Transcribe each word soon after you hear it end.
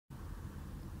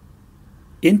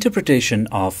Interpretation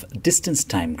of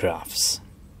distance-time graphs.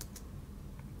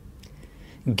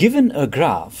 Given a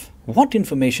graph, what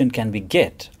information can we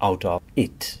get out of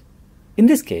it? In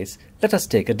this case, let us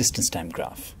take a distance-time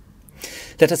graph.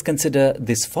 Let us consider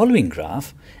this following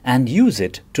graph and use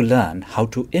it to learn how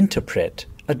to interpret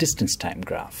a distance-time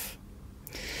graph.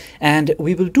 And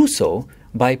we will do so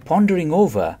by pondering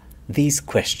over these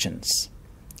questions.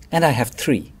 And I have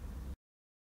three.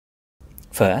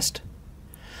 First,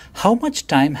 how much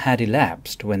time had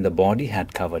elapsed when the body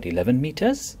had covered 11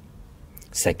 meters?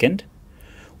 Second,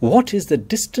 what is the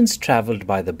distance traveled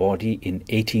by the body in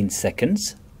 18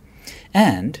 seconds?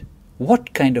 And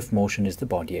what kind of motion is the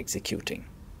body executing?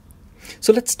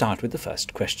 So let's start with the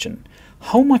first question.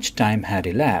 How much time had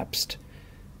elapsed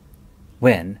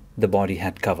when the body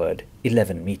had covered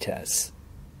 11 meters?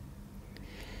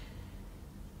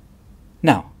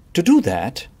 Now, to do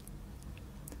that,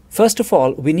 first of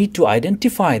all, we need to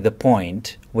identify the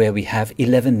point where we have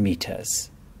 11 meters.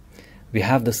 We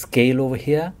have the scale over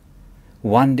here.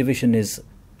 One division is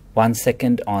 1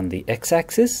 second on the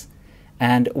x-axis,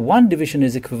 and one division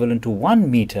is equivalent to 1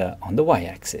 meter on the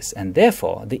y-axis. And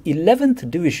therefore, the 11th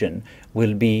division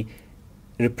will be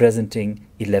representing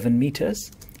 11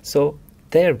 meters. So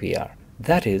there we are.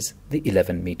 That is the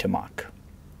 11 meter mark.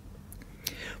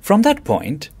 From that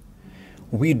point,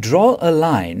 we draw a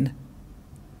line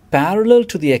parallel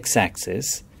to the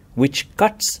x-axis, which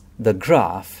cuts the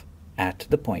graph at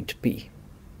the point P.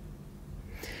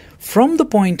 From the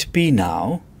point P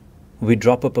now, we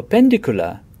drop a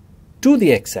perpendicular to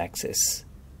the x-axis.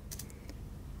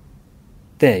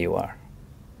 There you are.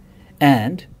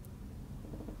 And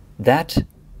that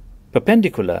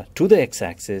perpendicular to the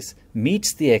x-axis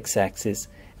meets the x-axis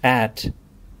at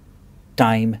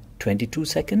time 22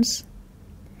 seconds.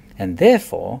 And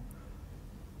therefore,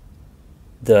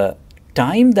 the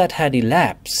time that had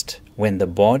elapsed when the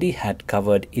body had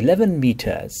covered 11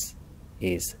 meters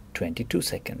is 22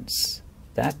 seconds.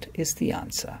 That is the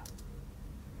answer.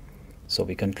 So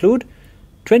we conclude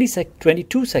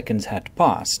 22 seconds had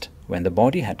passed when the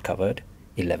body had covered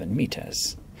 11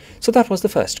 meters. So that was the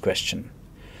first question.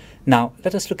 Now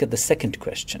let us look at the second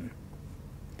question.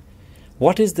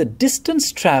 What is the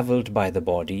distance traveled by the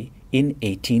body in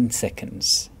 18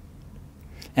 seconds?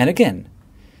 And again,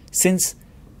 since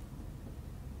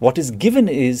what is given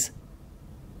is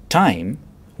time,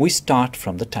 we start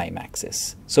from the time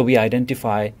axis. So we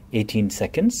identify 18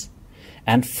 seconds,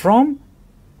 and from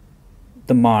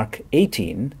the mark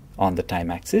 18 on the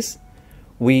time axis,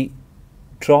 we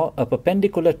draw a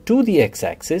perpendicular to the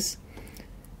x-axis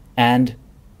and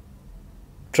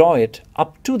draw it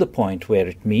up to the point where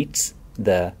it meets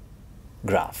the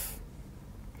graph.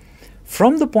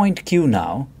 From the point Q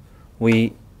now,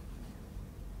 we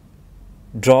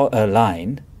draw a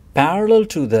line parallel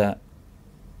to the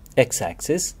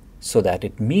x-axis so that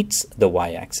it meets the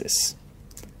y-axis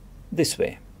this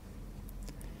way.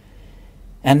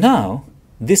 And now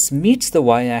this meets the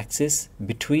y-axis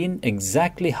between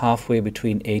exactly halfway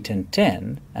between 8 and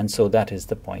 10, and so that is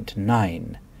the point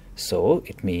 9. So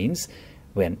it means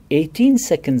when 18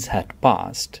 seconds had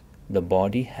passed, the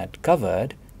body had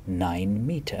covered 9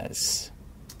 meters.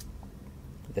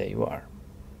 There you are.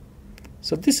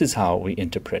 So this is how we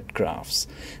interpret graphs.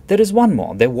 There was one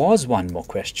more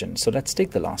question. So let's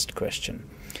take the last question.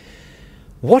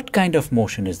 What kind of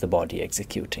motion is the body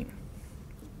executing?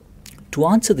 To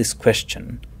answer this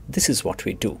question, this is what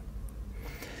we do.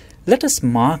 Let us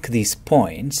mark these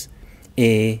points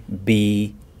A,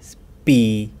 B,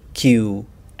 P, Q,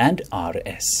 and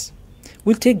RS.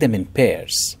 We'll take them in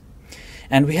pairs.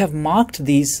 And we have marked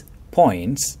these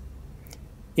points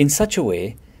in such a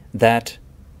way that,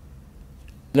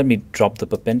 let me drop the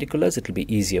perpendiculars, it will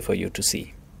be easier for you to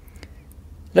see.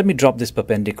 Let me drop this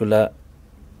perpendicular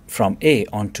from A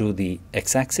onto the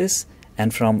x-axis,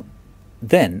 and from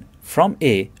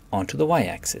A onto the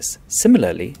y-axis.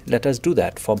 Similarly, let us do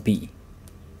that for B.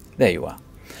 There you are.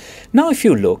 Now if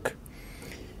you look,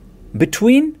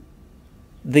 between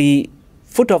the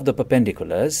foot of the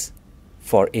perpendiculars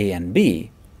for A and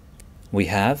B, we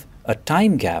have a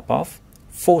time gap of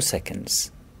 4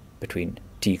 seconds between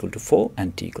t equal to 4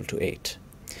 and t equal to 8.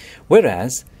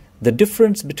 Whereas the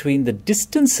difference between the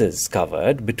distances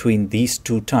covered between these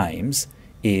two times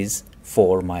is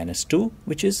 4 minus 2,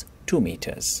 which is 2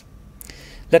 meters.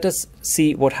 Let us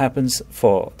see what happens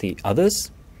for the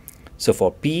others. So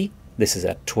for P, this is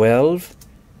at 12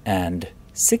 and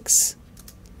 6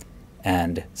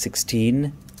 and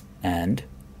 16 and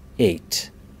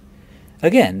 8.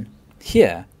 Again,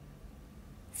 here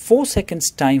 4 seconds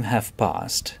time have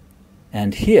passed,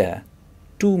 and here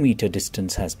 2-meter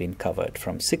distance has been covered,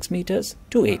 from 6 meters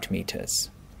to 8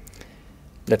 meters.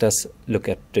 Let us look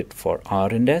at it for R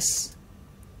and S.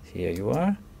 Here you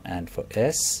are. And for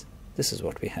S, this is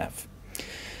what we have.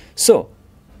 So,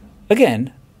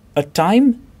 again, a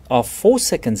time of 4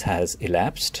 seconds has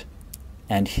elapsed,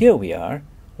 and here we are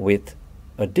with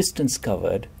a distance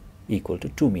covered equal to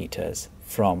 2 meters,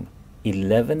 from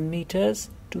 11 meters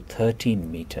to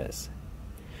 13 meters.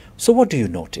 So what do you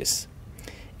notice?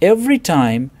 Every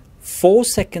time 4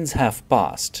 seconds have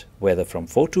passed, whether from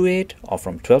 4 to 8 or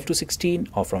from 12 to 16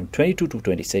 or from 22 to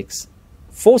 26,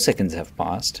 4 seconds have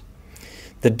passed.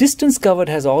 The distance covered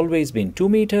has always been 2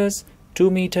 meters,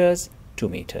 2 meters, 2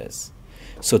 meters.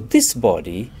 So this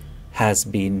body has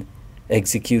been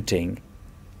executing,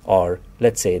 or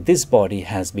let's say this body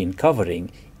has been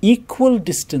covering equal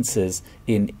distances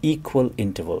in equal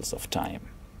intervals of time.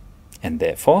 And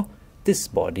therefore, this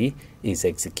body is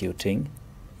executing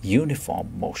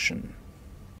uniform motion.